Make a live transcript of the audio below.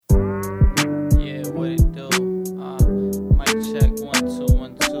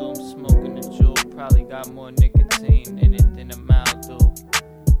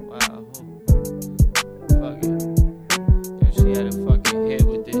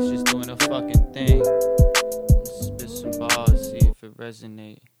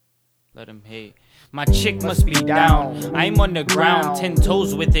resonate. Let him hate. My chick must be down. I'm on the ground, 10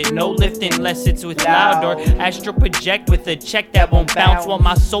 toes with it. No lifting unless it's with loud or astral project with a check that won't bounce. Want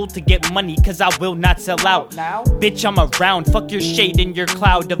my soul to get money, cause I will not sell out. Bitch, I'm around. Fuck your shade and your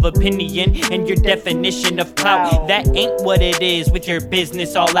cloud of opinion and your definition of clout. That ain't what it is with your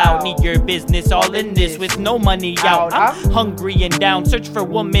business all out. Need your business all in this with no money out. I'm hungry and down. Search for a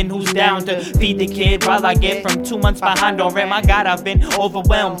woman who's down to feed the kid while I get from 2 months behind on rent. My God, I've been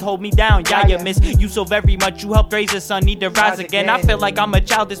overwhelmed. Hold me down, yeah, you miss you so very much. You helped raise a son, need to rise again. I feel like I'm a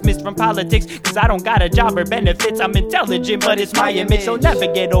child dismissed from politics, cause I don't got a job or benefits. I'm intelligent, but it's my image. They'll never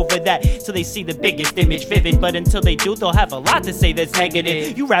get over that till they see the biggest image vivid. But until they do, they'll have a lot to say that's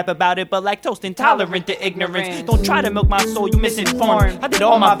negative. You rap about it, but lactose intolerant to ignorance. Don't try to milk my soul, you misinformed. I did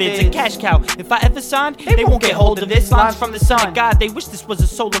all my vids, a cash cow. If I ever signed, they won't get hold of this. Lines from the son of God, they wish this was a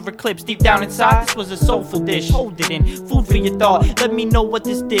solar eclipse. Deep down inside, this was a soulful dish. Hold it in, food for your thought. Let me know what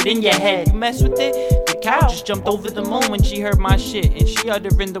this did in your head. You mess with it? The cow just jumped over the moon when she heard my shit, and she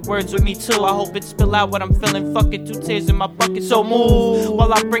uttering the words with me too. I hope it spill out what I'm feeling. Fuck it, 2 tears in my bucket, so move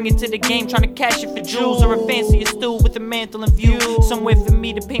while I bring it to the game, trying to cash it for jewels or a fancy stew with a mantle in view. Somewhere for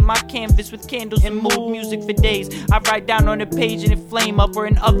me to paint my canvas with candles and mood music for days. I write down on a page and it flame up, or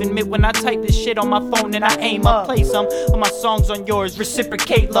an oven mitt when I type this shit on my phone and I aim up. Play some of my songs on yours,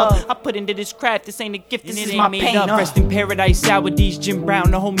 reciprocate love. I put into this craft, this ain't a gift, this is my pain up. Rest in paradise, Sourdees, Jim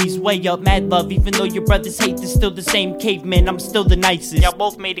Brown, the homies way up. Mad love, even though your brothers hate, they're still the same cavemen. I'm still the nicest. Y'all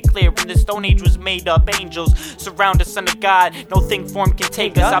both made it clear when the Stone Age was made up. Angels surround the Son of God, no thing form can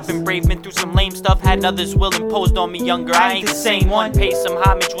take us. I've been brave, been through some lame stuff, had others will imposed on me younger. I ain't the same one. Pay some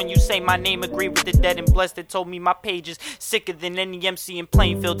homage when you say my name. Agree with the dead and blessed that told me my page is sicker than any MC in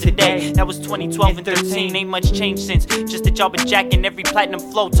Plainfield today. That was 2012 and 13. Ain't much changed since. Just that y'all been jacking every platinum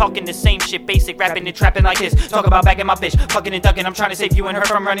flow, talking the same shit, basic rapping and trapping like this. Talk about bagging my bitch, fucking and ducking. I'm trying to save you and her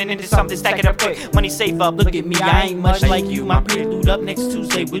from running into something. Stack it up quick, money save up. Look at me, I ain't much like you. My prelude up next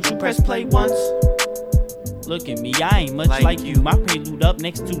Tuesday. Would you press play once? Look at me, I ain't much like you. My prelude up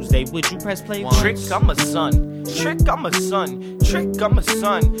next Tuesday. Would you press play once? Trick, I'm a son. Trick, I'm a son. Trick, I'm a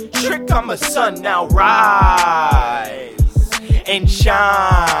son. Trick, I'm a son. Now rise and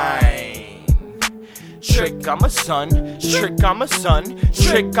shine. Trick, I'm a son. Trick, I'm a son.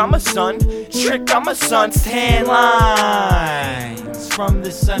 Trick, I'm a son. Trick, I'm a son. 10 lines from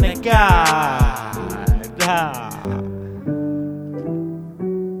the Son of God. I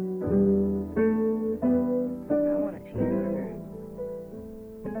want a cheeseburger.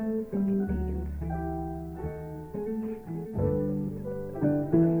 Fucking beans.